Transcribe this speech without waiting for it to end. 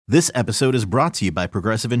This episode is brought to you by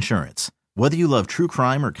Progressive Insurance. Whether you love true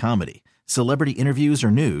crime or comedy, celebrity interviews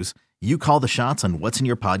or news, you call the shots on what's in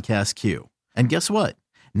your podcast queue. And guess what?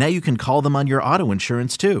 Now you can call them on your auto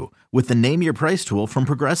insurance too with the Name Your Price tool from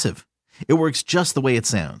Progressive. It works just the way it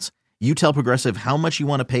sounds. You tell Progressive how much you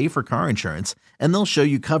want to pay for car insurance, and they'll show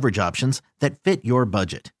you coverage options that fit your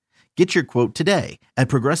budget. Get your quote today at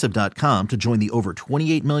Progressive.com to join the over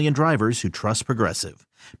 28 million drivers who trust Progressive.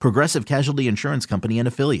 Progressive Casualty Insurance Company and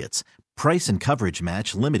Affiliates. Price and coverage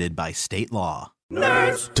match limited by state law.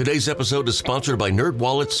 Nerds! Today's episode is sponsored by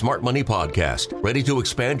NerdWallet's Smart Money Podcast. Ready to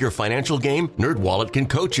expand your financial game? NerdWallet can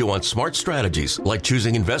coach you on smart strategies like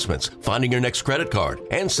choosing investments, finding your next credit card,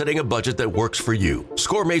 and setting a budget that works for you.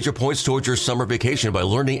 Score major points towards your summer vacation by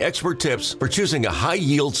learning expert tips for choosing a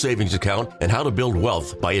high-yield savings account and how to build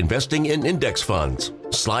wealth by investing in index funds.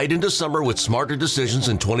 Slide into summer with smarter decisions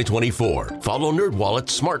in 2024. Follow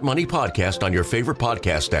NerdWallet's Smart Money Podcast on your favorite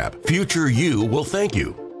podcast app. Future you will thank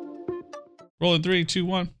you. Rolling 3, 2,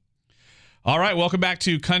 1. All right, welcome back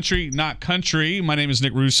to Country Not Country. My name is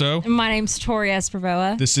Nick Russo. My name's Tori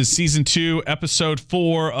Espurvoa. This is Season 2, Episode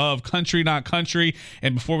 4 of Country Not Country.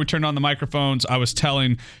 And before we turned on the microphones, I was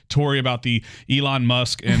telling Tori about the Elon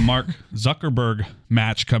Musk and Mark Zuckerberg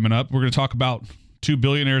match coming up. We're going to talk about two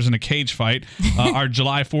billionaires in a cage fight. Our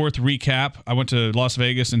July 4th recap. I went to Las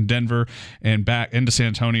Vegas and Denver and back into San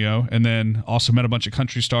Antonio, and then also met a bunch of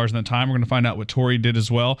country stars in that time. We're going to find out what Tori did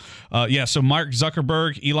as well. So Mark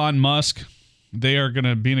Zuckerberg, Elon Musk, they are going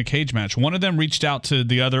to be in a cage match. One of them reached out to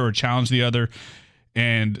the other or challenged the other,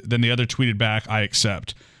 and then the other tweeted back, "I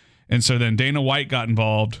accept." And so then Dana White got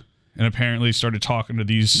involved and apparently started talking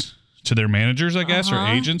to their managers, I guess, or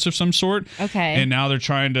agents of some sort. Okay. And now they're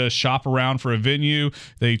trying to shop around for a venue.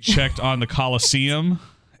 They checked on the Coliseum,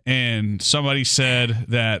 and somebody said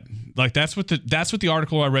that, like, that's what the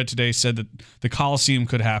article I read today said, that the Coliseum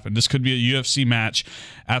could happen. This could be a UFC match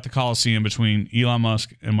at the Coliseum between Elon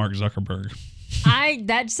Musk and Mark Zuckerberg.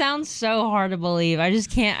 That sounds so hard to believe. I just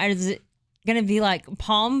can't. Is it gonna be like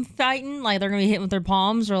palm fighting? Like they're gonna be hitting with their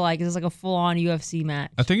palms, or like is this like a full on UFC match?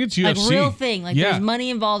 I think it's UFC, like real thing. Like there's money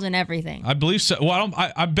involved in everything. I believe so. Well,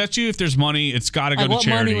 I bet you if there's money, it's got to go to charity,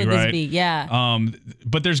 what money would right? this be? Yeah.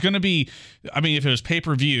 But there's gonna be. I mean, if it was pay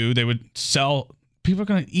per view, they would sell. People are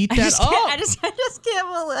gonna eat that up. I just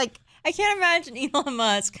can't. I can't imagine Elon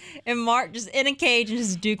Musk and Mark just in a cage and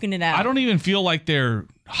just duking it out. I don't even feel like their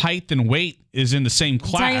height and weight is in the same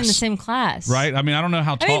class. It's not even the same class, right? I mean, I don't know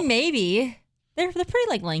how tall. I mean, maybe they're pretty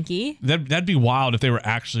like lanky. That'd be wild if they were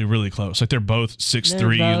actually really close. Like they're both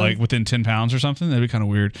 6'3", like within 10 pounds or something. That'd be kind of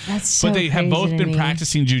weird. That's so But they have both been me.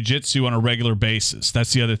 practicing jiu-jitsu on a regular basis.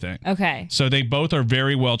 That's the other thing. Okay. So they both are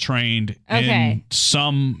very well trained in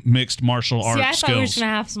some mixed martial arts skills. I thought we were just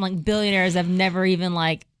gonna have some like billionaires that have never even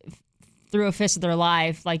like threw a fist of their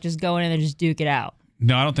life, like just go in and just duke it out.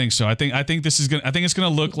 No, I don't think so. I think this is gonna. I think it's gonna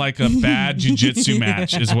look like a bad jiu-jitsu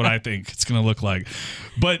match, is what I think it's gonna look like.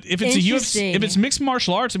 But if it's a UFC, if it's mixed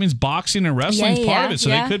martial arts, it means boxing and wrestling's part of it. So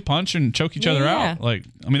they could punch and choke each other out. Like,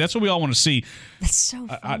 I mean, that's what we all want to see. That's so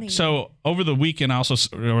funny. So over the weekend,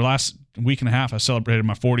 last week and a half, I celebrated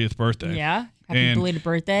my 40th birthday. Yeah, happy belated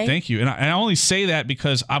birthday. Thank you. And I only say that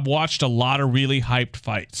because I've watched a lot of really hyped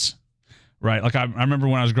fights. Right, like I remember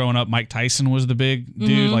when I was growing up, Mike Tyson was the big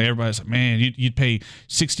dude. Like everybody's like, man, you'd pay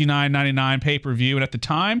 $69.99 pay-per-view, and at the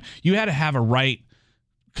time, you had to have a right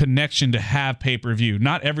connection to have pay-per-view.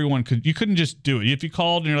 Not everyone could. You couldn't just do it. If you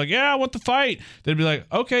called and you're like, yeah, I want the fight, they'd be like,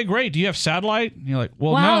 okay, great. Do you have satellite? And you're like,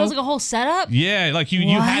 well, no. Wow, it was like a whole setup. Yeah, like you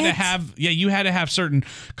had to have. Yeah, you had to have certain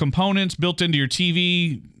components built into your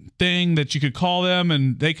TV thing that you could call them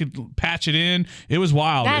and they could patch it in. It was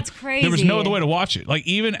wild. That's crazy. There was no other way to watch it. Like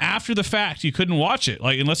even after the fact, you couldn't watch it,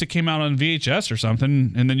 like unless it came out on VHS or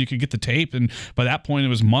something, and then you could get the tape. And by that point, it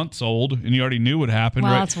was months old, and you already knew what happened.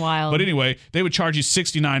 Wow, right? that's wild. But anyway, they would charge you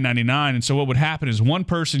 $69.99, and so what would happen is one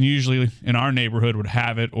person usually in our neighborhood would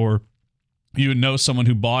have it, or you would know someone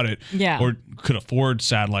who bought it or could afford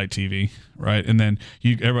satellite TV, right? And then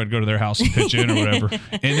everybody would go to their house and pitch in or whatever.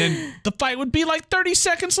 And then the fight would be like 30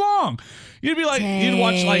 seconds long. You'd be like, you'd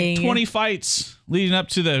watch like 20 fights leading up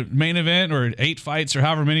to the main event, or 8 fights or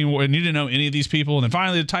however many, and you didn't know any of these people. And then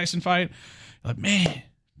finally the Tyson fight, like, man,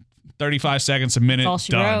 35 seconds, a minute, that's all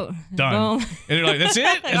she done. wrote. Done. Boom. And you're like, that's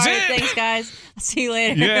it? That's all right, it? thanks, guys. I'll see you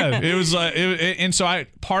later. Yeah, it was like, and so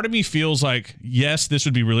part of me feels like, yes, this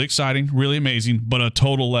would be really exciting, really amazing, but a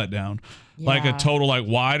total letdown. Yeah. Like a total, like,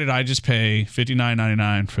 why did I just pay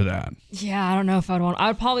 $59.99 for that? Yeah, I don't know if I'd want. I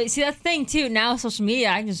would probably see that thing too. Now social media,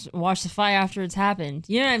 I can just watch the fight after it's happened.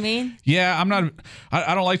 You know what I mean? Yeah, I'm not.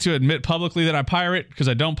 I don't like to admit publicly that I pirate, because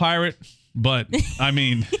I don't pirate. But I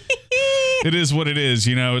mean, it is what it is.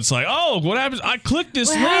 You know, it's like, oh, what happens? I clicked this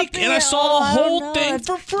link and I saw the whole thing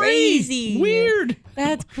for free. Crazy. Weird.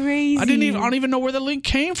 That's crazy. I don't even know where the link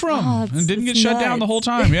came from, and didn't get shut down the whole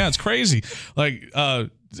time. Yeah, it's crazy. Like, I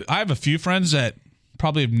have a few friends that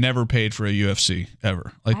probably have never paid for a UFC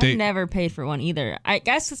ever. Like I've never paid for one either. I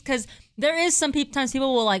guess it's because there is sometimes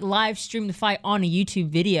people will like live stream the fight on a YouTube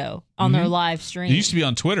video on their live stream. It used to be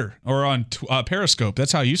on Twitter or on Periscope.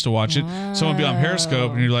 That's how I used to watch it. Someone would be on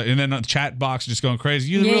Periscope and you're like, and then the chat box just going crazy.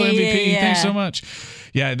 You're the real MVP. Thanks so much.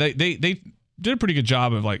 Yeah, they did a pretty good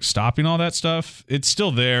job of like stopping all that stuff. It's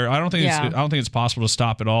still there. I don't think it's possible to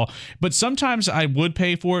stop it all. But sometimes I would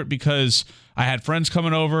pay for it because I had friends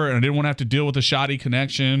coming over and I didn't want to have to deal with a shoddy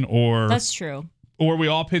connection, or that's true. Or we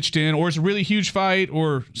all pitched in, or it's a really huge fight,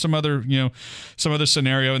 or some other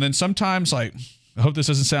scenario. And then sometimes, like, I hope this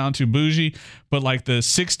doesn't sound too bougie, but like the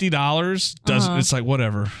 $60 it's like,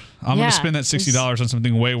 whatever. I'm going to spend that $60 on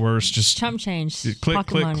something way worse. Just chump change.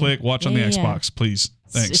 Click, watch on the Xbox, please.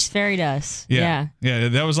 Thanks. It's fairy dust. Yeah.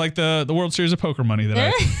 That was like the World Series of Poker money that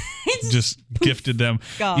I just gifted them.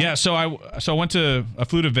 God. Yeah. So I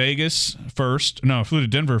flew to Vegas first. No, I flew to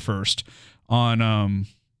Denver first on,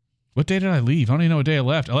 what day did I leave? I don't even know what day I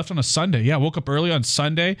left. I left on a Sunday. Yeah. I woke up early on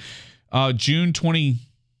Sunday, June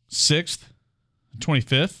 26th,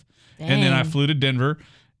 25th. Dang. And then I flew to Denver.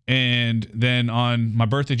 And then on my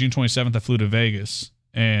birthday, June 27th, I flew to Vegas.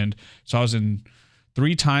 And so I was in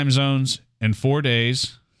 3 time zones in 4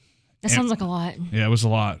 days. That sounds like a lot. Yeah, it was a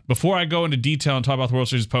lot. Before I go into detail and talk about the World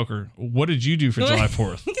Series of Poker, what did you do for July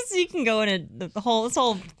 4th? Because you can go into this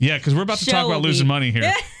whole yeah, because we're about to talk about losing money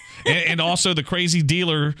here. and also the crazy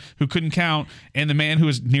dealer who couldn't count and the man who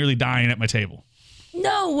was nearly dying at my table.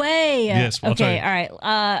 No way. Yes. Okay, all right.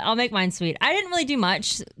 I'll make mine sweet. I didn't really do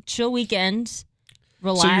much. Chill weekend.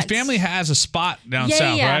 Relax. So your family has a spot down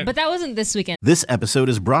south, right? But that wasn't this weekend. This episode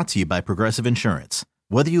is brought to you by Progressive Insurance.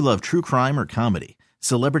 Whether you love true crime or comedy,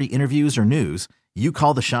 celebrity interviews or news, you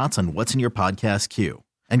call the shots on what's in your podcast queue.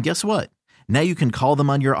 And guess what? Now you can call them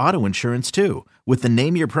on your auto insurance too with the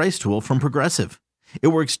Name Your Price tool from Progressive. It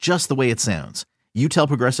works just the way it sounds. You tell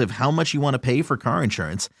Progressive how much you want to pay for car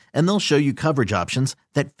insurance, and they'll show you coverage options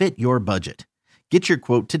that fit your budget. Get your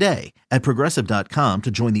quote today at Progressive.com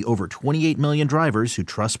to join the over 28 million drivers who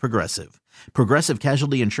trust Progressive. Progressive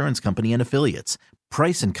Casualty Insurance Company and Affiliates.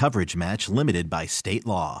 Price and coverage match limited by state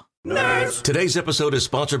law. Nerds! Today's episode is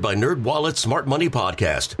sponsored by NerdWallet's Smart Money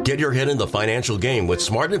Podcast. Get your head in the financial game with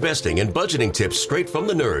smart investing and budgeting tips straight from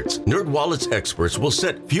the nerds. NerdWallet's experts will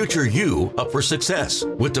set future you up for success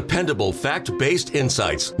with dependable, fact-based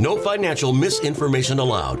insights. No financial misinformation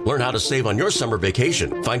allowed. Learn how to save on your summer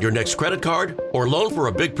vacation, find your next credit card, or loan for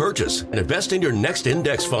a big purchase, and invest in your next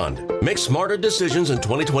index fund. Make smarter decisions in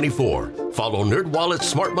 2024. Follow NerdWallet's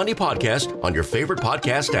Smart Money Podcast on your favorite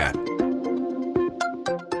podcast app.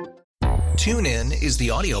 TuneIn is the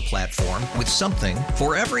audio platform with something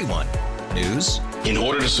for everyone. News. In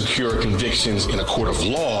order to secure convictions in a court of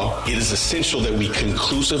law, it is essential that we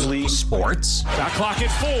conclusively. Sports. Shot clock at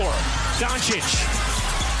 4.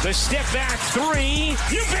 Doncic. The step back 3.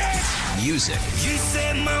 You bet. Music. You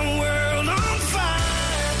set my world on fire.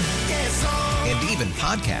 Yes, and even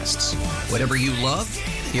podcasts. Whatever you love,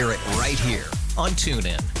 hear it right here on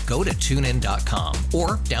TuneIn. Go to TuneIn.com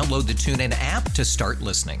or download the TuneIn app to start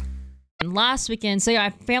listening. Last weekend, so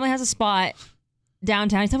my family has a spot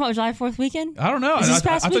downtown. You talking about July 4th weekend? I don't know. I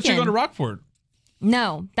thought you were going to Rockford.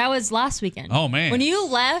 No, that was last weekend. Oh, man. When you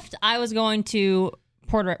left, I was going to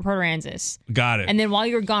Port Aransas. Got it. And then while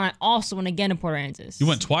you were gone, I also went again to Port Aransas. You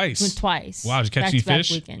went twice? Went twice. Wow, did you catch any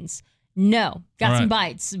fish? Weekends. No. Got some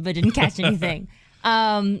bites, but didn't catch anything.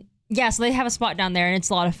 Yeah, so they have a spot down there, and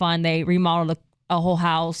it's a lot of fun. They remodeled a whole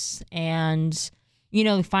house, and... You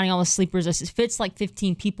know, finding all the sleepers. It fits like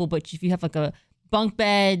 15 people, but if you have like a bunk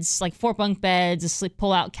beds, like 4 bunk beds, a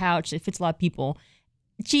pull-out couch, it fits a lot of people.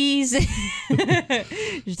 Cheese.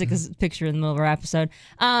 Just took a picture in the middle of our episode.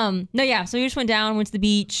 So we just went down, went to the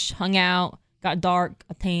beach, hung out, got dark,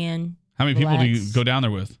 a tan. How many people do you go down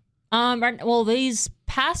there with? Well, these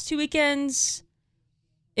past 2 weekends,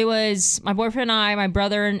 it was my boyfriend and I, my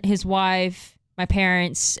brother and his wife, my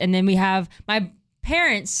parents, and then we have my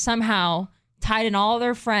parents somehow tied in all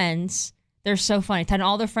their friends. They're so funny. Tied in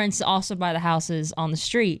all their friends to also buy the houses on the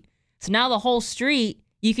street. So now the whole street,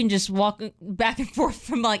 you can just walk back and forth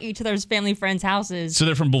from like each other's family friends' houses. So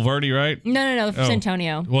they're from Bulverde, right? No, they're from San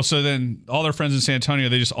Antonio. Well, so then all their friends in San Antonio,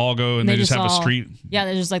 they just all go and they just have a street. Yeah,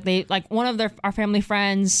 they're just like one of our family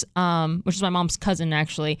friends, which is my mom's cousin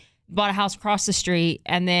actually, bought a house across the street,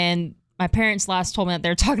 and then my parents last told me that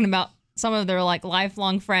they're talking about some of their like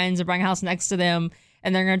lifelong friends are buying a house next to them.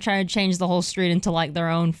 and they're going to try to change the whole street into like their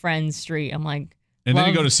own friend's street. I'm like, and then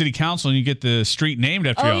you go to city council and you get the street named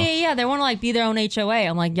after y'all. Yeah. They want to like be their own HOA.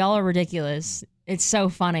 I'm like, y'all are ridiculous. It's so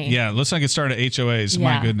funny. Yeah, let's not get started at HOAs. Yeah.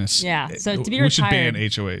 My goodness. Yeah. So to be we should retired, ban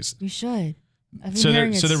HOAs. you should. So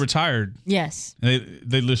they're retired. Yes.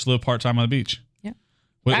 They just live part time on the beach. Yeah.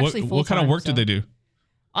 What kind of work did they do?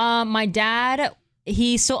 My dad,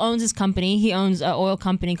 he still owns his company. He owns an oil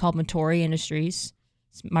company called Tori Industries.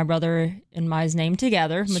 It's my brother and my name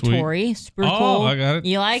together. Tori. Super cool. I got it.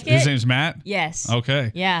 You like it? His name's Matt? Yes.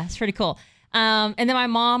 Okay. Yeah, it's pretty cool. And then my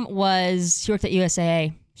mom she worked at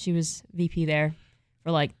USAA. She was VP there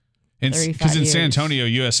for like 35 years. Because in San Antonio,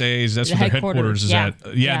 USAA's, that's where their headquarters is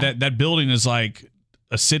at. Yeah. That building is like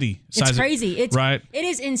a city. It's crazy. Right. It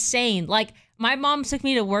is insane. Like, my mom took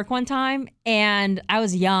me to work one time, and I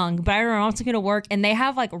was young, but I remember my mom took me to work, and they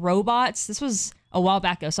have like robots. This was a while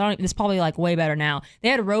back ago, so this is probably like way better now. They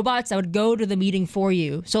had robots that would go to the meeting for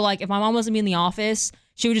you. So like if my mom wasn't in the office,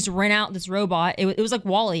 she would just rent out this robot. It was like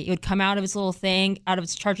Wall-E. It would come out of its little thing, out of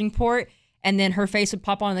its charging port, and then her face would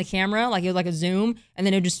pop on the camera, like it was like a zoom, and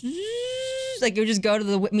then it would just like it would just go to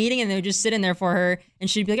the meeting, and they would just sit in there for her, and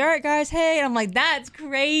she'd be like, "All right, guys, hey," and I'm like, "That's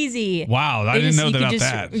crazy." Wow, I didn't know about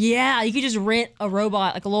that. Yeah, you could just rent a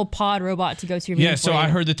robot, like a little pod robot, to go to your meeting. Yeah, so I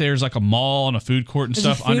heard that there's like a mall and a food court and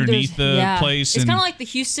stuff underneath the place. It's kind of like the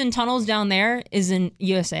Houston tunnels down there is in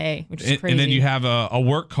USA, which is crazy. And then you have a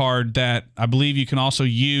work card that I believe you can also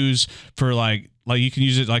use for like you can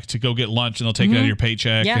use it like to go get lunch, and they'll take it out of your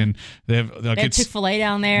paycheck. Yeah. And they have Chick-fil-A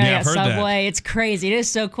down there. Yeah, they I've got heard Subway. that. It's crazy. It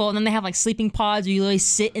is so cool. And then they have like sleeping pods where you literally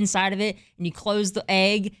sit inside of it and you close the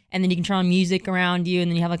egg, and then you can turn on music around you,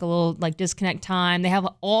 and then you have like a little like disconnect time. They have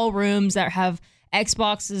all rooms that have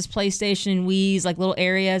Xboxes, PlayStation, Wii's, like little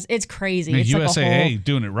areas. It's crazy. Man, it's USAA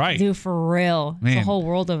doing it right. Dude, for real. Man. It's a whole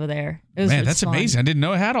world over there. Man, that's fun. amazing. I didn't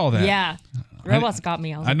know it had all that. Yeah. Robots got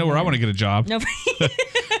me. I know where I want to get a job. No.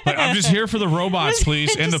 Like, I'm just here for the robots,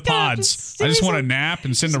 please, and the pods. I just want to nap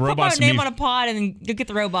and send the robots to me. Put my name on a pod and then go get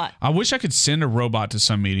the robot. I wish I could send a robot to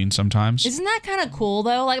some meeting sometimes. Isn't that kind of cool,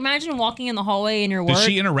 though? Like, imagine walking in the hallway in your work. Did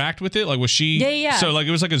she interact with it? Like, was she? Yeah. So, like,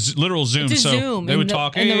 it was like a literal Zoom. It's a so Zoom. They would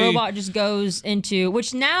talk. And the robot just goes into,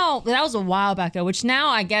 which now, that was a while back ago, which now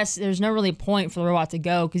I guess there's no really point for the robot to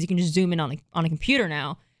go because you can just zoom in on a computer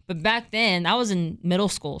now. But back then, I was in middle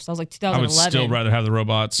school, so I was like 2011. I would still rather have the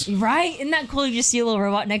robots. Right? Isn't that cool? You just see a little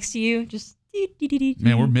robot next to you. Just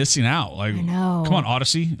man, we're missing out. Like, I know. Come on,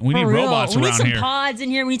 Odyssey. We need For real. robots around here. We need some pods in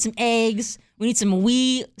here. We need some eggs. We need some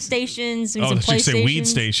Wii stations. We need some PlayStations. Say weed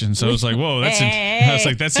station. So I was like, whoa, that's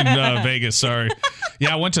in Vegas. Sorry.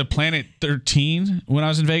 Yeah, I went to Planet 13 when I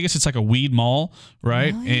was in Vegas. It's like a weed mall,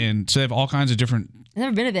 right? Really? And so they have all kinds of different. I've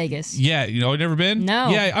never been to Vegas. Yeah, never been? No.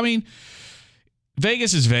 Yeah, I mean,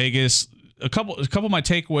 Vegas is Vegas. A couple of my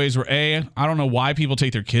takeaways were I don't know why people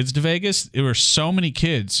take their kids to Vegas. There were so many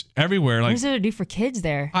kids everywhere. Like, what is there to do for kids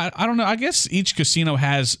there? I don't know. I guess each casino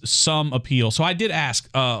has some appeal. So I did ask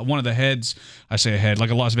one of the heads. I say a head, like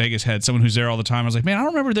a Las Vegas head, someone who's there all the time. I was like, man, I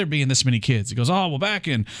don't remember there being this many kids. He goes, oh, well, back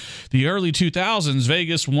in the early 2000s,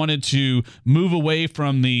 Vegas wanted to move away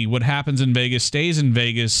from the what happens in Vegas stays in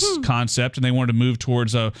Vegas concept, and they wanted to move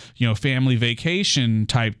towards a family vacation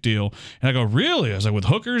type deal. And I go, really? I was like, with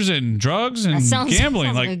hookers and drugs and gambling,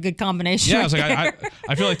 sounds like a good combination. Yeah, I was like,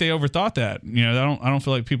 I feel like they overthought that. I don't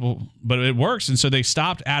feel like people, but it works, and so they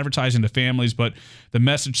stopped advertising to families, but the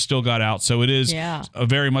message still got out. So it is a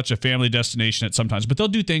very much a family destination at sometimes. But they'll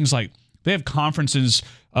do things like they have conferences,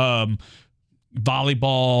 volleyball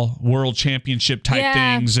world championship type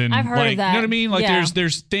things, and I've heard of that. You know what I mean? Like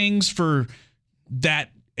there's things for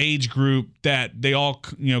that age group that they all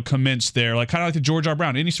commence there, like kind of like the George R.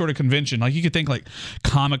 Brown, any sort of convention. Like you could think like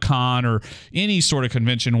Comic-Con or any sort of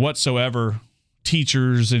convention whatsoever,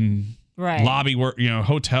 teachers and lobby work,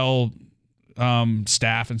 hotel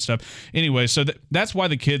staff and stuff. Anyway, so that's why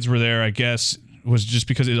the kids were there, I guess, was just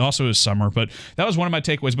because it also is summer. But that was one of my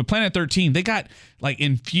takeaways. But Planet 13, they got like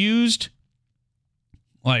infused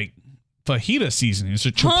like fajita seasoning. It's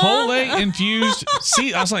a Chipotle infused.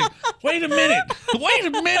 I was like, wait a minute. So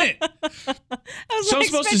I'm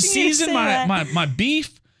supposed to season my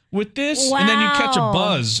beef with this, and then you catch a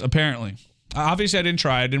buzz. Apparently, obviously, I didn't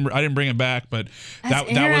try. I didn't bring it back, but that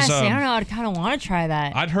was. I don't know. I kind of want to try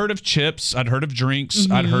that. I'd heard of chips. I'd heard of drinks.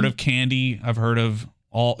 I'd heard of candy. I've heard of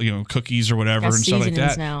all cookies or whatever and stuff like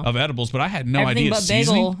that of edibles, but I had no idea. Everything but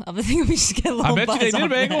bagel. I think we just get a little. I bet you they did a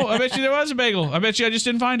bagel. I bet you there was a bagel. I bet you I just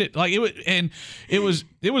didn't find it. Like it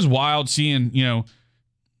was wild seeing.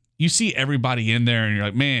 You see everybody in there, and you're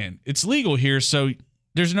like, man, it's legal here, so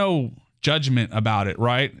there's no judgment about it,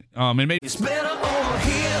 right? And maybe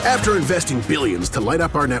After investing billions to light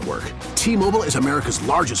up our network, T-Mobile is America's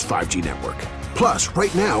largest 5G network. Plus,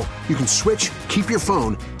 right now, you can switch, keep your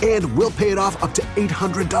phone, and we'll pay it off up to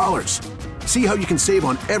 $800. See how you can save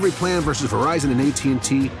on every plan versus Verizon and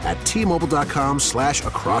AT&T at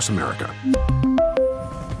T-Mobile.com/across America.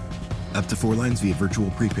 Up to 4 lines via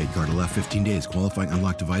virtual prepaid card. Allow 15 days. Qualifying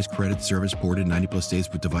unlocked device credit service ported 90+ states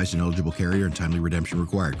with device and eligible carrier and timely redemption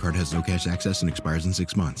required. Card has no cash access and expires in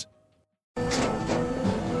 6 months.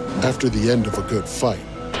 After the end of a good fight,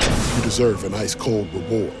 you deserve an ice-cold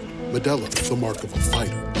reward. Modelo is the mark of a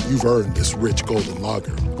fighter. You've earned this rich golden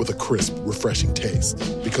lager with a crisp, refreshing taste.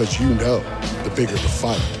 Because you know, the bigger the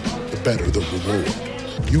fight, the better the reward.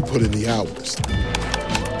 You put in the hours,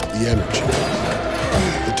 the energy,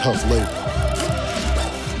 the tough labor.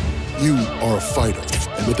 You are a fighter,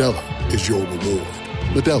 and Modelo is your reward.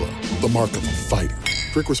 Modelo, the mark of a fighter.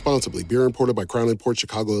 Drink responsibly. Beer imported by Crown Imports,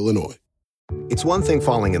 Chicago, Illinois. It's one thing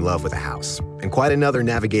falling in love with a house, and quite another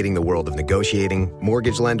navigating the world of negotiating,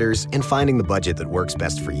 mortgage lenders, and finding the budget that works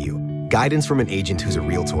best for you. Guidance from an agent who's a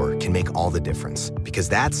Realtor can make all the difference, because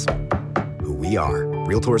that's who we are.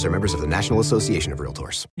 Realtors are members of the National Association of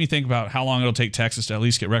Realtors. You think about how long it'll take Texas to at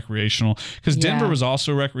least get recreational, because Denver was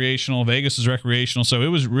also recreational, Vegas is recreational, so it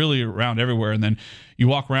was really around everywhere. And then you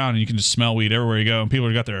walk around and you can just smell weed everywhere you go, and people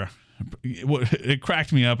have got their... It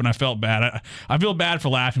cracked me up, and I felt bad. I feel bad for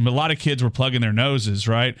laughing, but a lot of kids were plugging their noses,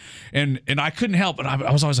 right? And I couldn't help, but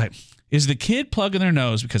I was always like, is the kid plugging their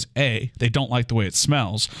nose because A, they don't like the way it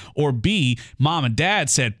smells, or B, mom and dad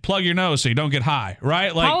said plug your nose so you don't get high,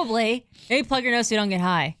 right? Like, probably. Maybe plug your nose so you don't get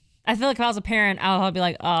high. I feel like if I was a parent, I'd be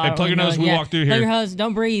like, oh, hey, plug your nose, we walk through here. Plug your nose,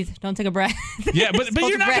 don't breathe, don't take a breath. Yeah, but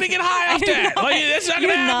you're not going to get high off that. Like, that's not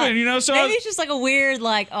going to happen, you know? So maybe it's just like a weird,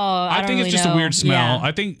 like, I think really it's just know. a weird smell. Yeah.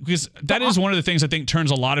 I think because that is one of the things I think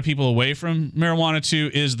turns a lot of people away from marijuana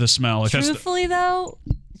too, is the smell. Like, truthfully,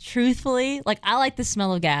 like, I like the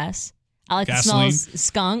smell of gas. I like gasoline. the smell of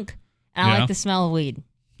skunk, and I like the smell of weed.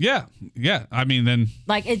 Yeah. I mean, then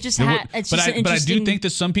like it just but I do think that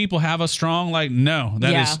some people have a strong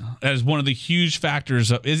that is one of the huge factors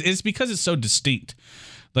of it's because it's so distinct.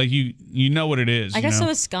 Like you know what it is. I guess so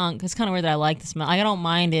is skunk. It's kind of weird that I like the smell. Like, I don't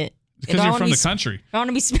mind it because you're from the country. Do I want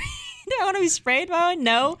to be sprayed? Do I want to be sprayed by one?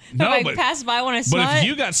 No. If I pass by when I smell it. But if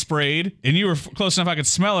you got sprayed and you were close enough I could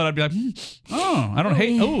smell it, I'd be like, I don't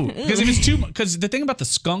hate. Because if it's because the thing about the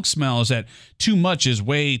skunk smell is that too much is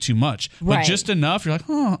way too much. But just enough, you're like,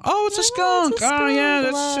 it's a skunk. Oh yeah,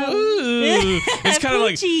 that's it's kind of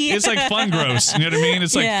like it's like fun gross. You know what I mean?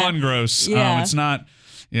 It's like fun gross. It's not.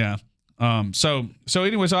 Yeah. So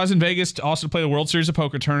anyways, I was in Vegas to also play the World Series of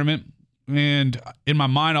Poker tournament. And in my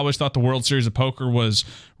mind, I always thought the World Series of Poker was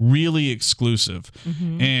really exclusive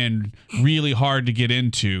and really hard to get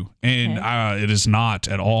into. And it is not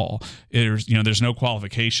at all. There's no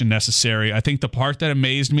qualification necessary. I think the part that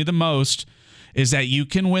amazed me the most is that you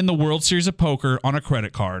can win the World Series of Poker on a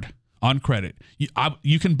credit card. On credit.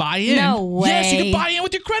 You can buy in. No way. Yes, you can buy in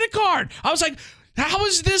with your credit card. I was like, how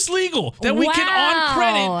is this legal? That we can on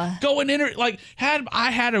credit go and enter. Like, had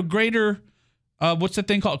I had a greater... what's that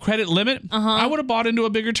thing called? Credit limit. I would have bought into a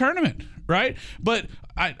bigger tournament, right? But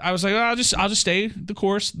I was like, I'll just stay the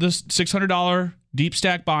course. This $600 deep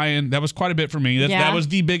stack buy-in, that was quite a bit for me. That was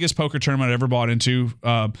the biggest poker tournament I ever bought into,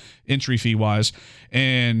 entry fee wise,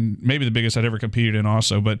 and maybe the biggest I'd ever competed in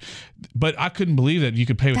also. But I couldn't believe that you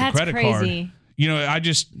could pay with a credit card. I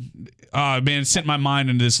just it sent my mind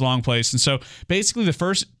into this long place. And so basically it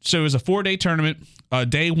was a 4-day tournament.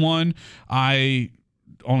 Day one, I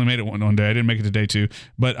only made it one day. I didn't make it to day two,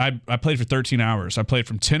 but I played for 13 hours. I played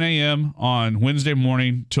from 10 a.m. on Wednesday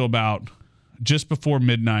morning till about just before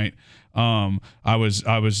midnight. I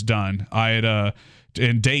was done. I had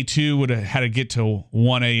and day two would have had to get to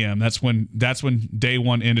 1 a.m. That's when day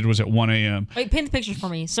one ended, was at 1 a.m. Wait, paint the picture for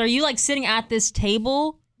me. So are you like sitting at this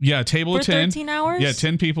table? Yeah, a table of 10. 13 hours? Yeah,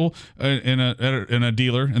 10 people in a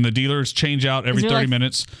dealer, and the dealers change out every 30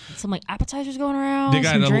 minutes. Some like appetizers going around. They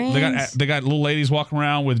got little ladies walking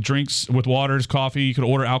around with drinks, with waters, coffee. You could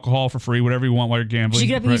order alcohol for free, whatever you want while you're gambling. Should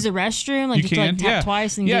you get up and use the restroom? Like, you can tap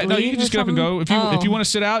twice and you can just get up and go. If you want to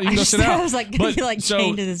sit out, you can go sit out. I was like, gonna be like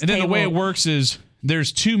chained to this table. And then the way it works is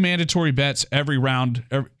there's 2 mandatory bets every round.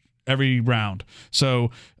 Every round.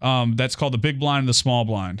 So that's called the big blind and the small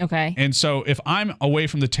blind. Okay. And so if I'm away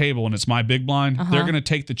from the table and it's my big blind, they're going to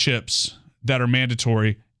take the chips that are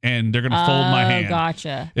mandatory and they're going to fold my hand.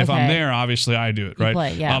 Gotcha. If I'm there, obviously I do it, right?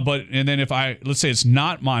 Play, yeah. And then if let's say it's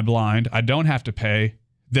not my blind, I don't have to pay.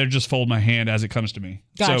 They'll just fold my hand as it comes to me.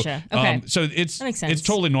 Gotcha. Okay. So that makes sense. It's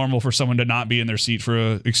totally normal for someone to not be in their seat for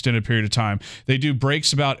an extended period of time. They do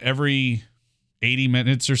breaks about every 80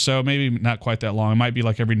 minutes or so, maybe not quite that long. It might be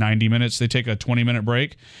like every 90 minutes. They take a 20-minute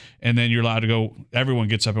break, and then you're allowed to go. Everyone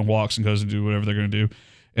gets up and walks and goes and do whatever they're going to do.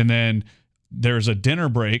 And then there's a dinner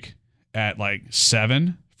break at like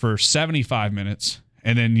 7 for 75 minutes.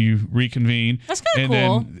 And then you reconvene. That's kind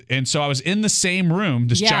of cool. And so I was in the same room,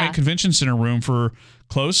 this giant convention center room for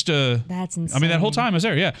close to... That's insane. I mean, that whole time I was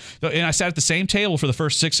there, yeah. And I sat at the same table for the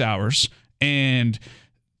first 6 hours. And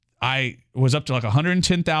I was up to like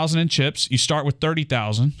 110,000 in chips. You start with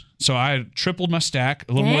 30,000. So I had tripled my stack,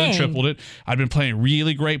 a little more than tripled it. I'd been playing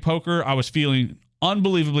really great poker. I was feeling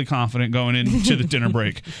unbelievably confident going into the dinner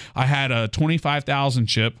break. I had a 25,000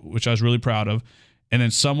 chip, which I was really proud of. And then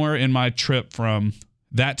somewhere in my trip from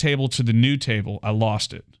that table to the new table, I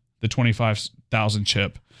lost it, the 25,000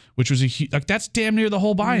 chip, which was like that's damn near the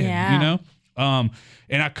whole buy-in, you know?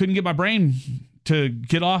 And I couldn't get my brain to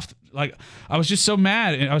get off. Like I was just so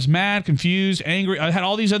mad, and I was mad, confused, angry. I had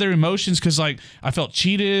all these other emotions because like I felt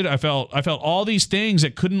cheated. I felt all these things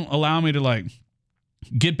that couldn't allow me to like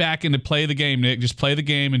get back into play the game, Nick. Just play the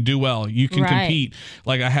game and do well. You can compete.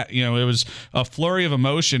 Like I had, it was a flurry of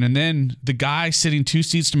emotion. And then the guy sitting 2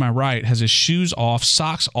 seats to my right has his shoes off,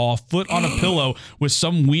 socks off, foot on a pillow with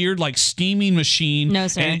some weird like steaming machine. No,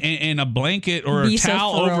 sir. And a blanket or a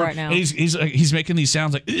towel over. Right now. And he's making these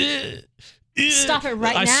sounds like. Stop it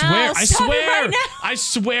right now. I swear. I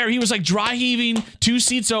swear. He was like dry heaving 2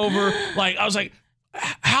 seats over. Like I was like,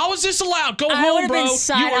 how is this allowed? Go home, bro. I would have been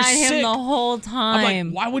side-eyeing him the whole time.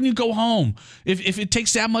 I'm like, why wouldn't you go home? If it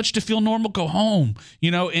takes that much to feel normal, go home.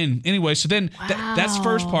 And anyway, so then that's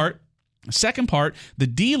first part. Second part, the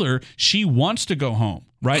dealer, she wants to go home,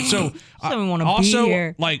 right? So also, be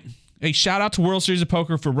here. Like, hey, shout out to World Series of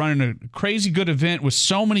Poker for running a crazy good event with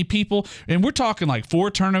so many people. And we're talking like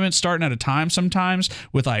 4 tournaments starting at a time sometimes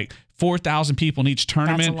with like 4,000 people in each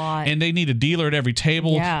tournament. That's a lot. And they need a dealer at every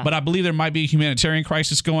table. Yeah. But I believe there might be a humanitarian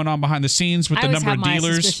crisis going on behind the scenes with the number of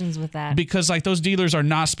dealers. My suspicions with that. Because like those dealers are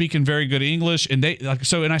not speaking very good English. And they like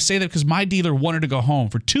and I say that because my dealer wanted to go home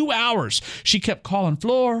for 2 hours. She kept calling,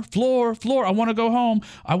 Floor. I want to go home.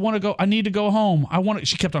 I need to go home.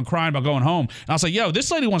 She kept on crying about going home. And I was like, yo, this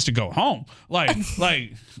lady wants to go home.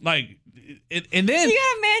 And then so you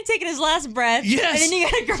got a man taking his last breath. Yes. And then you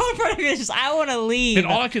got a girl in front of you that's just, I want to leave. And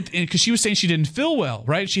all I could, because she was saying she didn't feel well,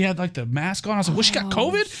 right? She had like the mask on. I was like, well, she got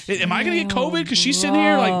COVID? Am I going to get COVID? Because she's sitting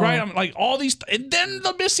here, like, right? I'm like, all these, and then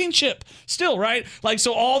the missing chip still, right? Like,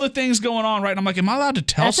 so all the things going on, right? And I'm like, am I allowed to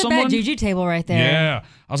tell someone? That's a bad juju table right there. Yeah.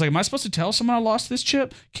 I was like, am I supposed to tell someone I lost this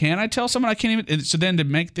chip? Can I tell someone I can't even? And so then to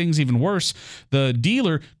make things even worse, the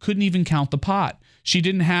dealer couldn't even count the pot. She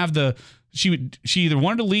didn't have she either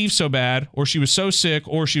wanted to leave so bad, or she was so sick,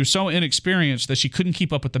 or she was so inexperienced that she couldn't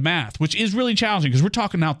keep up with the math, which is really challenging because we're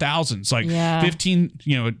talking now thousands, like 15,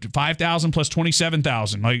 5,000 plus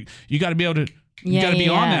 27,000. Like you got to be able to. You got to be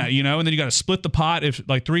on that, and then you got to split the pot. If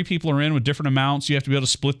like 3 people are in with different amounts, you have to be able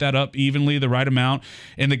to split that up evenly, the right amount.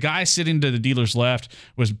 And the guy sitting to the dealer's left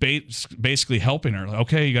was basically helping her. Like,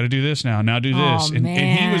 okay, you got to do this now do this. And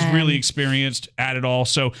he was really experienced at it all.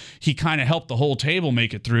 So he kind of helped the whole table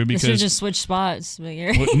make it through because. You should just switch spots.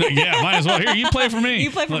 Yeah, might as well. Here, you play for me. You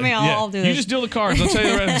play for me. I'll do this. You just deal the cards. I'll tell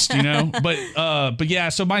you the rest, But yeah,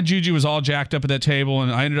 so my juju was all jacked up at that table,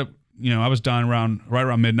 and I ended up, I was done right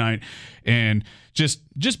around midnight, and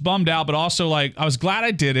just bummed out, but also like I was glad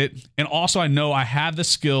I did it, and also I know I have the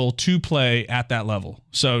skill to play at that level.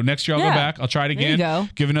 So next year I'll go back, I'll try it again,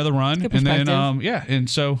 give another run, and then and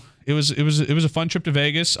so it was a fun trip to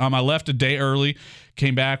Vegas. I left a day early,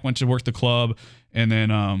 came back, went to work the club, and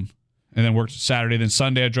then worked Saturday. Then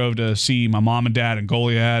Sunday I drove to see my mom and dad in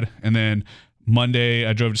Goliad, and then Monday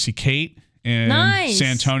I drove to see Kate in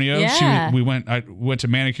San Antonio. Yeah. I went to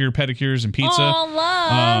manicure, pedicures, and pizza. Oh,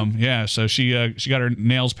 love. So she got her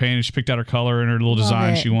nails painted. She picked out her color and her little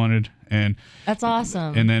design she wanted, and that's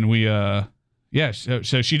awesome. And then we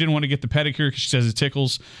so she didn't want to get the pedicure because she says it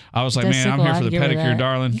tickles. I was like, man, I'm here for the pedicure,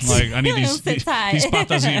 darling. Like I need these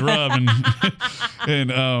patas need rub,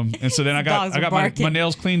 and so then I got my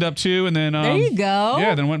nails cleaned up too, and then there you go.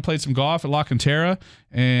 Yeah, then went and played some golf at La Cantera.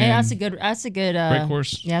 And that's a good great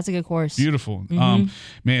course. Yeah, that's a good course. Beautiful. Mm-hmm.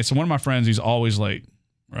 Man, so one of my friends, he's always late,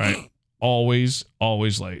 right? always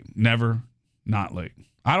late. Never not late.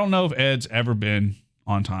 I don't know if Ed's ever been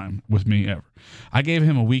on time with me ever. I gave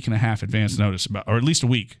him a week and a half advance notice or at least a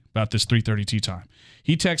week about this 3:30 tee time.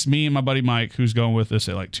 He texts me and my buddy Mike, who's going with us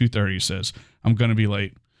at like 2:30, says, I'm going to be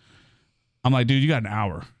late. I'm like, dude, you got an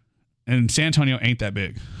hour. And San Antonio ain't that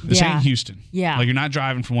big. This ain't Houston. Yeah. Like you're not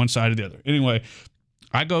driving from one side to the other. Anyway,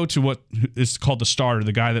 I go to what is called the starter,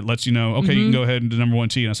 the guy that lets you know, okay, you can go ahead into number 1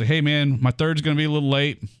 tee. And I say, hey, man, my third's going to be a little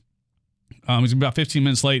late. He's about 15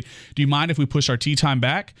 minutes late. Do you mind if we push our tee time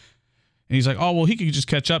back? And he's like, oh, well, he could just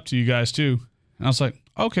catch up to you guys too. And I was like,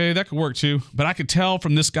 okay, that could work too. But I could tell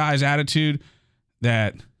from this guy's attitude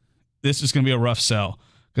that this is going to be a rough sell,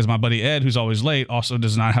 because my buddy Ed, who's always late, also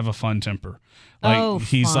does not have a fun temper. Like,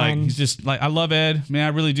 he's just like, I love Ed, man,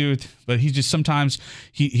 I really do. But he's just, sometimes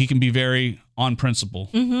he can be very on principle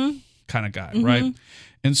kind of guy, right?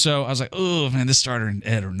 And so I was like, oh, man, this starter and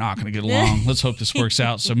Ed are not going to get along. Let's hope this works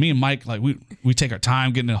out. So me and Mike, like, we take our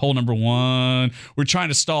time getting to hole number one. We're trying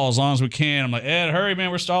to stall as long as we can. I'm like, Ed, hurry,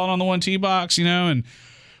 man. We're stalling on the 1 tee box, and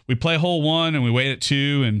we play hole 1 and we wait at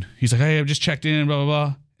 2. And he's like, hey, I've just checked in, blah, blah,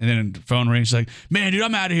 blah. And then the phone rings. He's like, man, dude,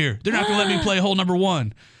 I'm out of here. They're not going to let me play hole number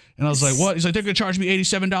 1. And I was like, what? He's like, they're going to charge me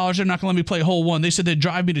 $87. They're not going to let me play hole 1. They said they'd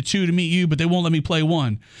drive me to 2 to meet you, but they won't let me play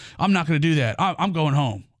 1. I'm not going to do that. I'm going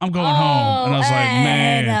home. I'm going home. And I was like,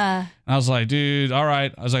 man. I was like, dude, all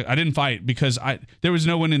right. I was like, I didn't fight because there was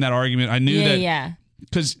no one in that argument. I knew that. Yeah.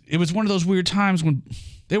 Because it was one of those weird times when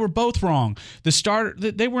they were both wrong. The starter,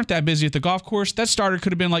 they weren't that busy at the golf course. That starter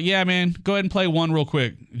could have been like, yeah, man, go ahead and play 1 real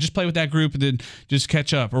quick. Just play with that group and then just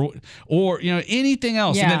catch up. Or anything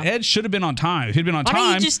else. Yeah. And then Ed should have been on time. If he'd been on time.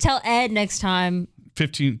 Why don't you just tell Ed next time?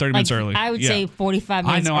 15, 30 minutes early. I would say 45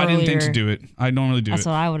 minutes earlier. I know, I didn't think to do it. I normally do it. That's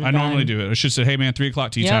what I would have done. I normally do it. I should say, hey, man, 3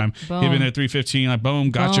 o'clock tee time. He'd been there at 3:15. Like, boom,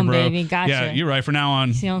 gotcha, boom, bro. Baby, gotcha. Yeah, you're right. From now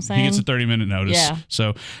on, see what I'm saying? He gets a 30-minute notice. Yeah.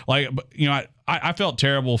 So, like, I felt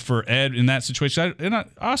terrible for Ed in that situation. I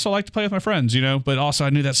also like to play with my friends, but also I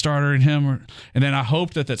knew that starter and him. And then I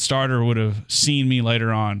hoped that starter would have seen me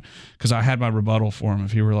later on, because I had my rebuttal for him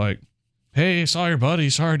if he were like, hey, saw your buddy.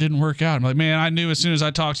 Sorry it didn't work out. I'm like, man, I knew as soon as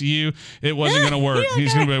I talked to you, it wasn't going to work.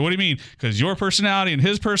 He's going to be like, what do you mean? Because your personality and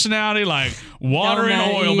his personality, like water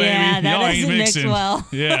and oil, baby. Y'all ain't mixing. Well.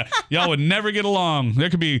 Yeah. Y'all would never get along. There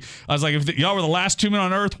could be, I was like, if y'all were the last 2 men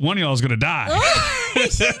on earth, one of y'all is going to die. You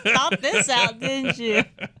thought this out, didn't you?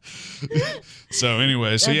 So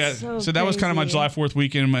anyway, so that was kind of my July 4th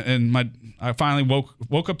weekend. And I finally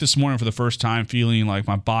woke up this morning for the first time feeling like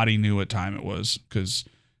my body knew what time it was, because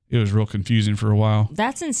it was real confusing for a while.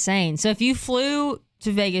 That's insane. So if you flew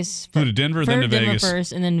to Vegas, flew to Denver, then to Vegas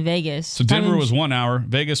first, and then Vegas. So Denver was 1 hour.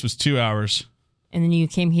 Vegas was 2 hours. And then you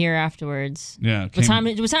came here afterwards. Yeah. What time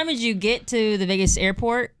did you get to the Vegas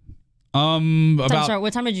airport?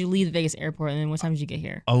 What time did you leave the Vegas airport, and then what time did you get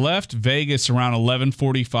here? I left Vegas around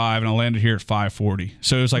 11:45, and I landed here at 5:40.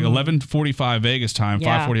 So it was like 11:45 Vegas time,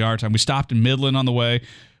 5:40 our time. We stopped in Midland on the way,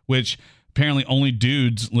 which apparently only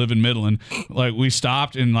dudes live in Midland. Like, we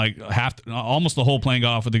stopped and like almost the whole plane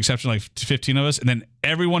got off with the exception of like 15 of us, and then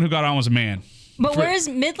everyone who got on was a man. But where's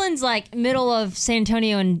Midland's like middle of San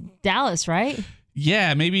Antonio and Dallas, right?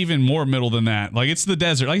 Yeah, maybe even more middle than that. Like, it's the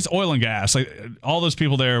desert. Like, it's oil and gas. Like, all those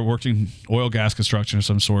people there worked in oil gas construction of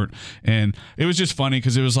some sort. And it was just funny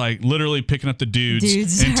because it was like literally picking up the dudes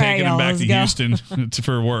and taking them back to Houston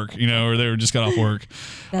for work, or they were just got off work.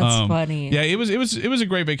 That's funny. Yeah, it was a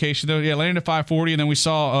great vacation though. Yeah, landed at 5:40, and then we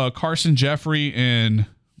saw Carson Jeffrey and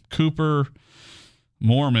Cooper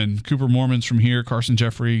Mormon. Cooper Mormon's from here. Carson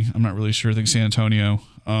Jeffrey, I'm not really sure. I think San Antonio.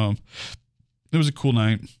 It was a cool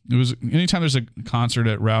night. It was anytime there's a concert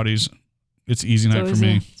at Rowdy's, it's an easy night for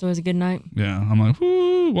me. It's always a good night. Yeah, I'm like,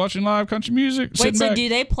 whoo, watching live country music. Wait, so do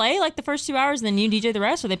they play like the first 2 hours and then you DJ the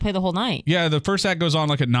rest, or they play the whole night? Yeah, the first act goes on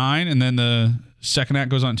like at 9, and then the second act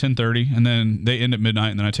goes on at 10:30, and then they end at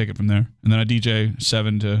midnight, and then I take it from there, and then I DJ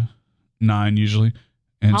 7 to 9 usually.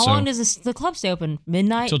 And how long does the club stay open?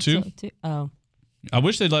 Midnight till 2. Oh, I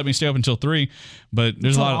wish they'd let me stay open until 3, but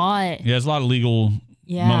there's a lot. There's a lot of legal.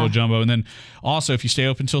 Yeah. Mumbo jumbo. And then also, if you stay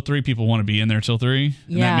open till 3, people want to be in there till 3.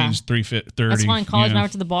 And that means 3:30. That's fine. College and I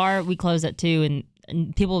went to the bar. We closed at 2,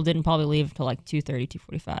 and people didn't probably leave until like 2:30,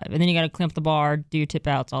 2:45. And then you got to clean up the bar, do your tip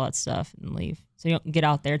outs, all that stuff, and leave. So you don't get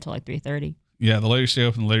out there till like 3:30. Yeah, the later you stay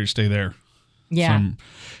open, the later you stay there. Yeah. And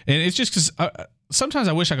it's just because sometimes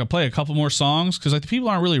I wish I could play a couple more songs, because like the people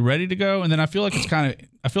aren't really ready to go. And then I feel like sometimes.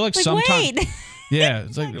 Wait. Yeah,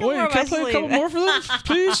 it's like, wait, can I play a couple more for them?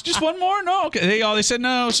 Please? Just one more? No? Okay. They said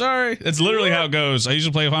no, sorry. That's literally how it goes. I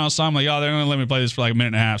usually play a final song. I'm like, they're going to let me play this for like a minute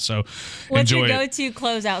and a half, so what's enjoy your go-to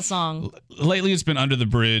closeout song? Lately, it's been Under the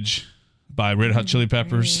Bridge by Red Hot Chili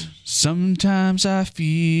Peppers. Sometimes I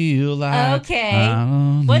feel like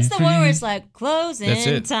what's the one where it's like, closing time? That's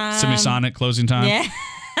it. Semisonic, closing time. Yeah,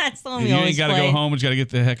 that's the one we always play. You ain't got to go home. You got to get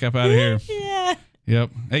the heck up out of here. Yeah.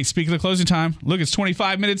 Yep. Hey, speaking of closing time, look, it's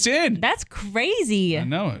 25 minutes in. That's crazy. I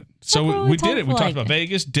know it. So we did it. We talked about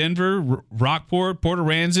Vegas, Denver, Rockport, Port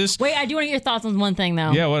Aransas. Wait, I do want to get your thoughts on one thing,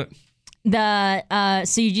 though. Yeah, what?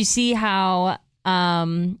 So did you see how,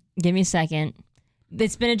 give me a second.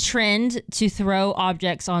 It's been a trend to throw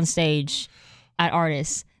objects on stage at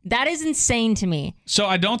artists. That is insane to me. So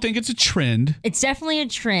I don't think it's a trend. It's definitely a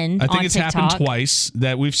trend. I think it's TikTok. happened twice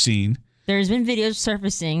that we've seen. There's been videos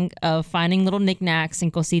surfacing of finding little knickknacks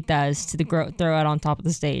and cositas to throw out on top of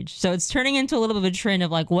the stage. So it's turning into a little bit of a trend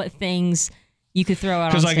of like what things you could throw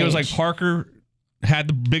out on stage. Because like it was like Parker had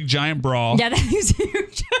the big giant bra. Yeah, that was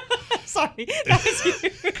huge. Sorry, that was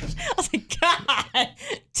huge. I was like, God damn.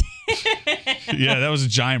 Yeah, that was a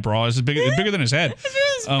giant bra. It's bigger than his head. It's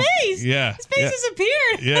his face. Yeah. His face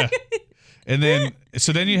disappeared. Yeah. And then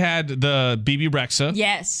you had the BB Rexa.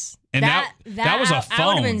 Yes. And that was a phone. I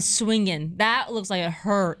would have been swinging. That looks like it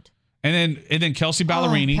hurt. And then Kelsey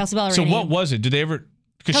Ballerini. Kelsey Ballerini. So what was it? Did they ever?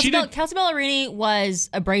 Because Kelsey Ballerini was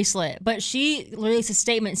a bracelet, but she released a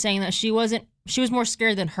statement saying that she was more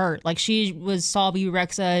scared than hurt. Like she saw BB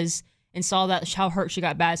Rexas and saw that how hurt she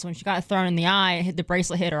got bad. So when she got thrown in the eye, the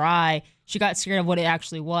bracelet hit her eye. She got scared of what it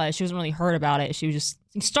actually was. She wasn't really hurt about it. She was just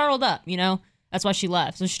startled up. That's why she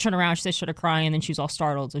left. So she turned around. She started crying, and then she was all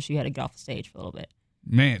startled. So she had to get off the stage for a little bit.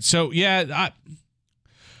 Man, so yeah,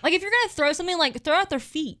 like if you're gonna throw something, like throw out their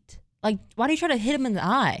feet. Like why do you try to hit them in the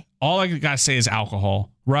eye? All I gotta say is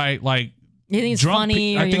alcohol, right? Like you think it's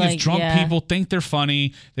funny? I think it's drunk people think they're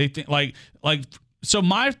funny. They think like. So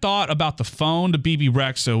my thought about the phone to BB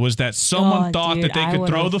Rexa was that someone thought that they could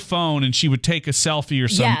throw the phone and she would take a selfie or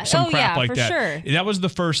some crap like that. Sure. That was the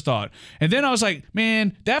first thought, and then I was like,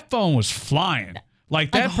 man, that phone was flying.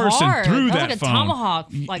 Like that person hard. threw that that was like phone. A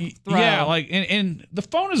tomahawk throw. Yeah, like and the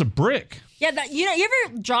phone is a brick. Yeah, you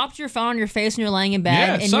ever dropped your phone on your face when you're laying in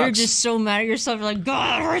bed and you're just so mad at yourself? You're like,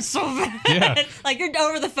 God, it hurts so bad. Yeah. Like you're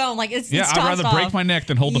over the phone. Like it's I'd rather break my neck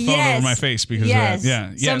than hold the phone over my face because of that.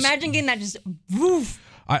 Yeah. So imagine getting that just woof.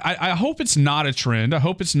 I hope it's not a trend. I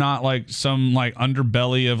hope it's not like some like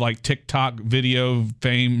underbelly of like TikTok video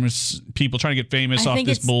famous people trying to get famous off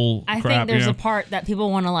this bull crap. I think there's a part that people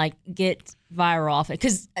want to like get viral off it.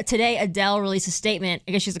 Because today Adele released a statement.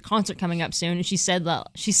 I guess she has a concert coming up soon. And she said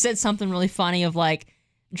something really funny of like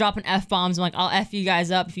dropping F-bombs. I'm like, I'll F you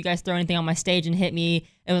guys up if you guys throw anything on my stage and hit me.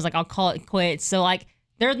 It was like, I'll call it quits. So like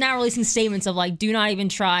they're now releasing statements of like, do not even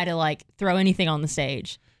try to like throw anything on the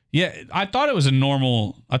stage. Yeah, I thought it was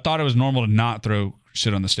normal to not throw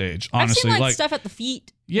shit on the stage. Honestly, I've seen like stuff at the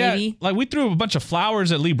feet. Yeah, maybe. Like we threw a bunch of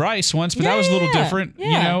flowers at Lee Bryce once, but that was a little different.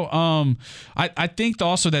 Yeah. I think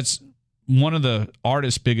also that's one of the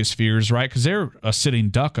artists' biggest fears, right? Because they're a sitting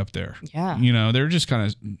duck up there. Yeah. They're just kind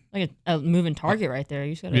of like a moving target right there.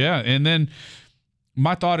 You said it. Yeah, and then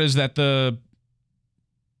my thought is that they're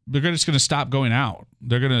just going to stop going out.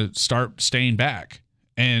 They're going to start staying back,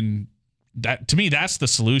 and that to me, that's the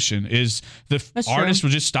solution. Is the artist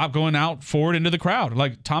would just stop going out forward into the crowd.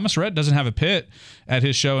 Like Thomas Rhett doesn't have a pit at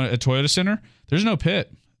his show at Toyota Center. There's no pit,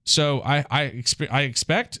 so I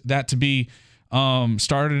expect that to be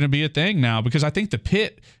starting to be a thing now, because I think the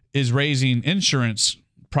pit is raising insurance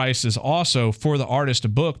prices also for the artist to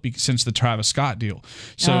book since the Travis Scott deal.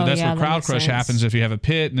 So that's where Crowd Crush happens if you have a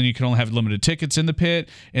pit, and then you can only have limited tickets in the pit.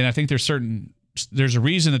 And I think there's a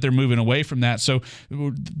reason that they're moving away from that. So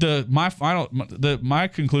my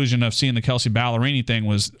conclusion of seeing the Kelsey Ballerini thing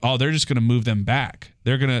was, they're just going to move them back.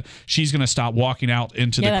 She's going to stop walking out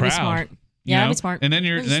into the crowd. That'd be smart. That'd be smart. And then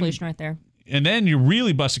there's a solution right there. And then you're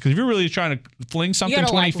really busted, because if you're really trying to fling something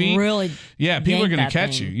 20 feet, really people are going to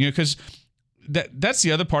catch you. Because that's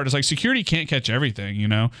the other part, is like security can't catch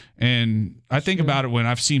everything, And I think about it when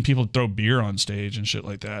I've seen people throw beer on stage and shit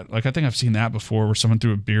like that. Like I think I've seen that before, where someone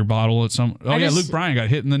threw a beer bottle at some. Luke Bryan got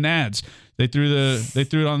hit in the nads. They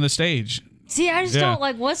threw it on the stage. See, I just don't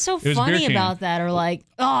like what's so funny about that, or like,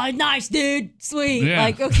 oh, nice, dude, sweet. Yeah.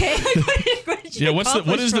 Like, okay,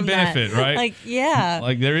 what is the benefit, right? Like, yeah,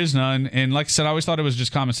 like there is none. And like I said, I always thought it was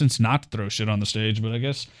just common sense not to throw shit on the stage, but I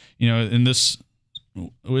guess in this.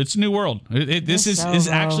 It's a new world. This is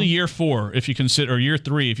actually year 4 if you consider, or year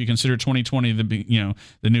 3 if you consider 2020 the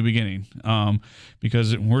new beginning.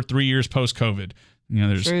 Because we're 3 years post COVID.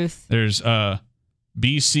 There's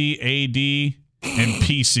BC, AD, and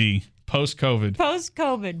PC post COVID. Post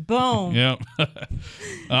COVID, boom. Yep.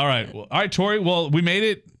 All right, Tori. Well, we made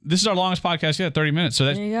it. This is our longest podcast yet, 30 minutes. So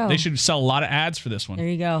they should sell a lot of ads for this one. There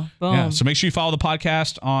you go. Boom. Yeah. So make sure you follow the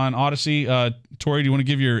podcast on Odyssey. Tori, do you want to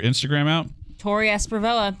give your Instagram out? Tori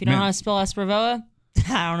Espurvoa. If you don't know how to spell Espurvoa,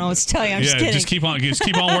 I don't know what to tell you. I'm just kidding. Just keep on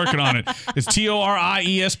working on it. It's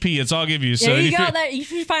TORIESP. It's all I'll give you. So there you go. You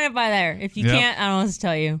should find it by there. If you can't, I don't know what to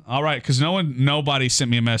tell you. All right, because nobody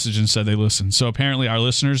sent me a message and said they listened. So apparently our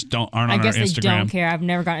listeners aren't on our Instagram. I guess they don't care. I've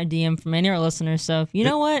never gotten a DM from any of our listeners. So you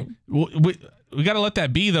know what? We got to let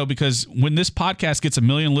that be, though, because when this podcast gets 1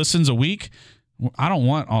 million listens a week, I don't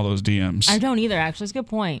want all those DMs. I don't either, actually. It's a good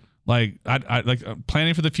point. Like, I like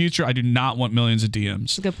planning for the future. I do not want millions of DMs.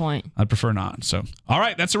 That's a good point. I'd prefer not. So, all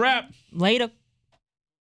right, that's a wrap. Later.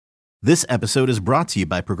 This episode is brought to you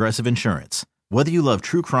by Progressive Insurance. Whether you love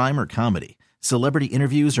true crime or comedy, celebrity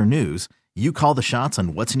interviews or news, you call the shots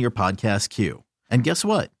on what's in your podcast queue. And guess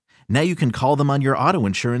what? Now you can call them on your auto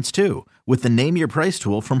insurance too with the Name Your Price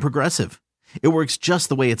tool from Progressive. It works just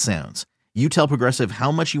the way it sounds. You tell Progressive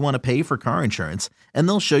how much you want to pay for car insurance, and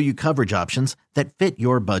they'll show you coverage options that fit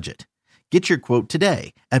your budget. Get your quote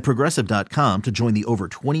today at Progressive.com to join the over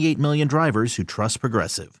 28 million drivers who trust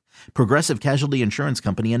Progressive. Progressive Casualty Insurance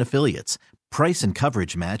Company and Affiliates. Price and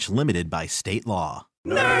coverage match limited by state law.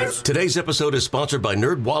 Nerds. Today's episode is sponsored by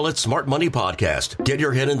NerdWallet's Smart Money Podcast. Get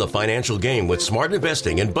your head in the financial game with smart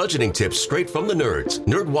investing and budgeting tips straight from the nerds.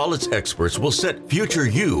 NerdWallet's experts will set future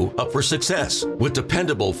you up for success with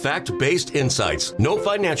dependable, fact-based insights. No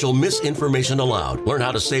financial misinformation allowed. Learn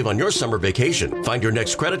how to save on your summer vacation, find your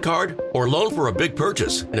next credit card, or loan for a big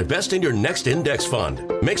purchase, and invest in your next index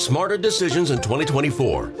fund. Make smarter decisions in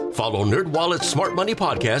 2024. Follow NerdWallet's Smart Money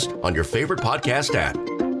Podcast on your favorite podcast app.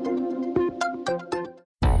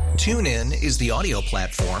 TuneIn is the audio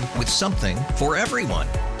platform with something for everyone.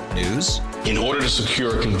 News. In order to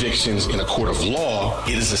secure convictions in a court of law,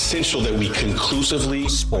 it is essential that we conclusively.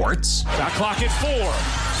 Sports. Shot clock at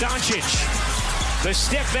 4. Doncic. The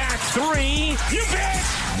step back 3. You bet.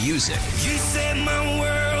 Music. You set my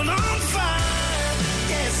world on fire.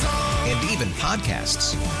 Yes, and even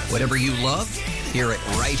podcasts. Whatever you love, hear it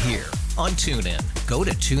right here on TuneIn. Go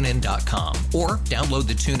to TuneIn.com or download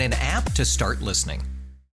the TuneIn app to start listening.